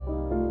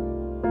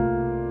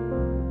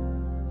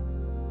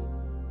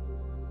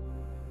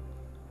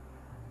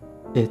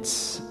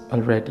It's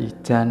already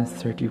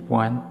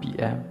 10:31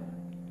 p.m.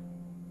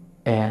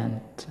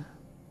 and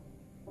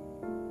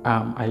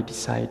I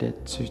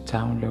decided to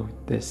download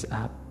this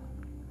app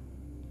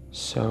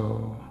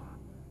so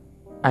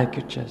I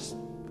could just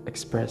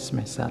express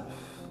myself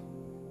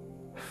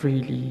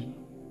freely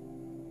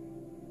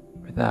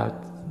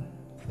without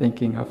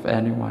thinking of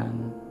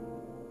anyone,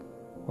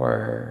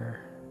 or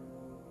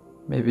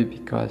maybe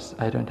because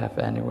I don't have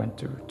anyone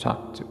to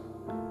talk to.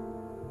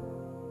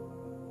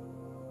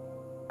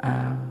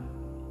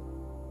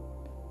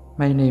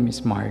 My name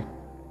is Mark,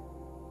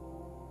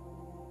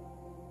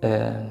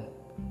 and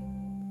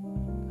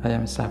I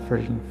am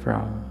suffering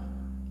from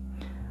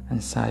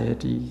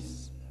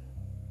anxieties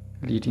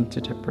leading to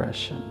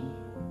depression.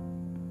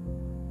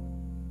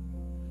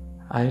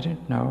 I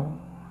don't know.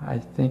 I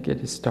think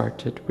it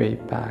started way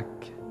back,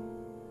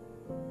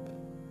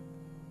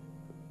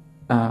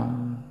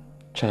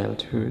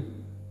 childhood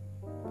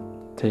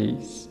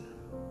days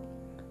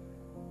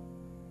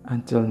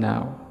until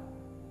now.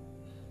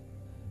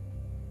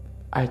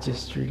 I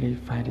just really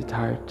find it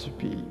hard to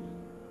be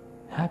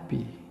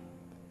happy.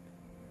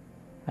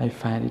 I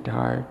find it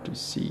hard to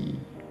see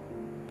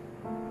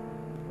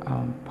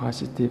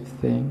positive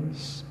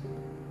things,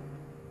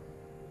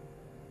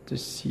 to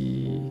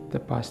see the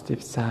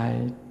positive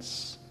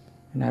sides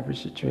in every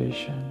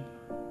situation.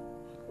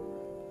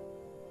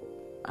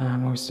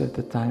 Most of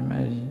the time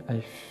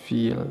I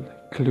feel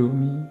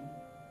gloomy,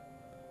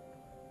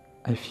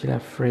 I feel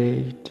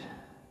afraid,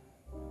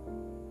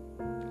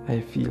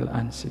 I feel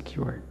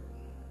insecure,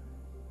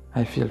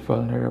 I feel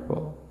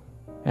vulnerable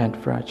and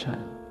fragile.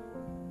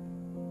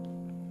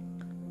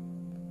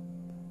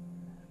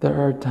 There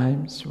are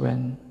times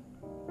when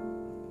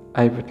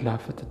I would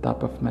laugh at the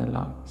top of my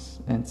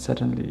lungs, and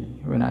suddenly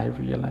when I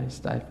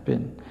realized I've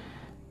been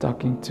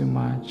talking too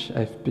much,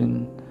 I've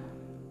been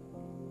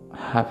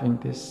having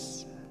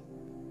this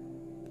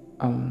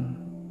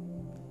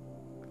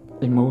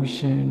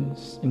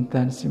emotions,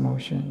 intense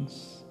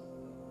emotions,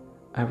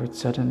 I would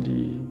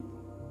suddenly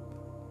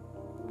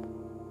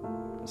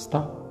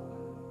stop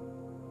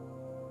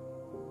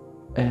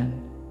and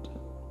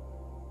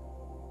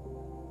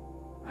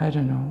I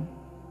don't know,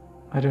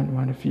 I don't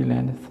want to feel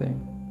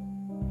anything.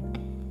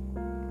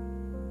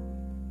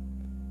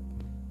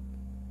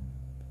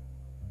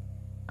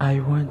 I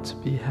want to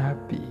be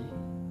happy,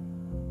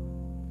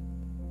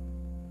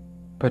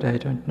 but I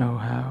don't know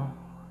how.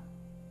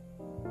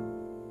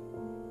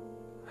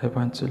 I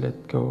want to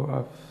let go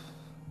of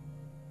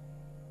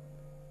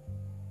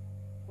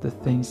the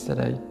things that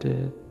I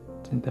did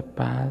in the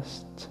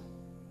past.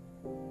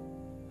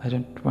 I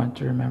don't want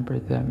to remember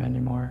them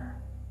anymore,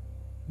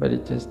 but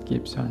it just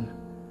keeps on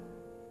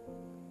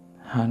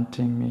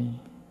haunting me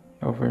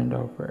over and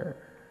over.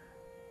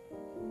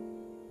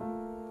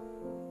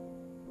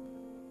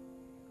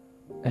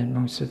 And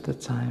most of the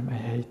time I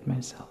hate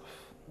myself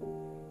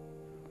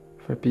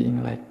for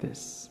being like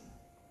this,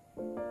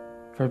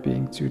 for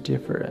being too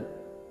different,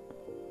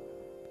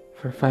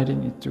 for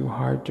finding it too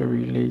hard to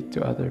relate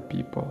to other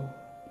people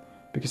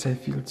because I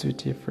feel too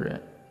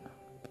different.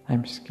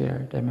 I'm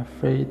scared, I'm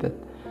afraid that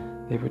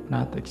they would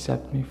not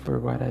accept me for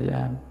what I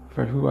am,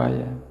 for who I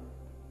am.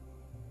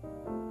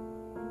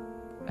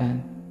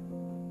 And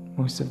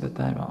most of the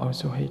time I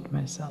also hate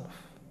myself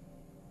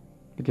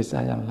because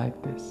I am like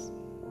this.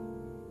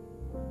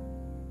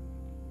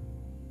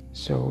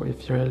 So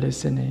if you're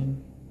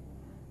listening,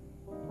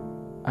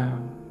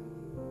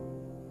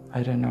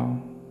 I don't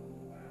know,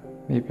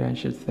 maybe I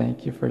should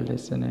thank you for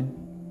listening,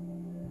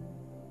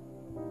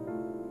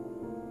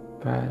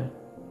 but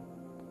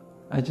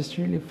I just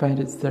really find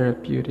it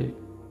therapeutic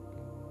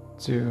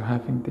to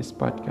having this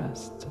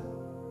podcast,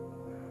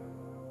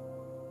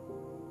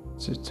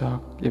 to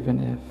talk even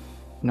if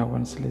no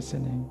one's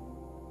listening,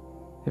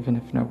 even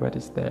if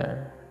nobody's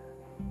there.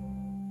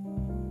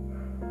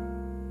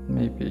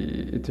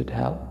 Maybe it would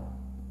help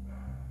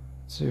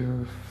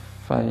to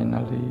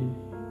finally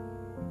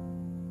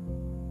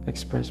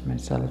express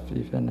myself,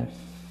 even if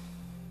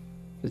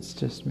it's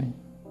just me.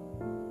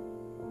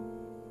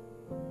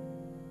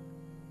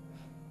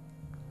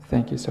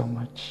 Thank you so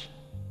much.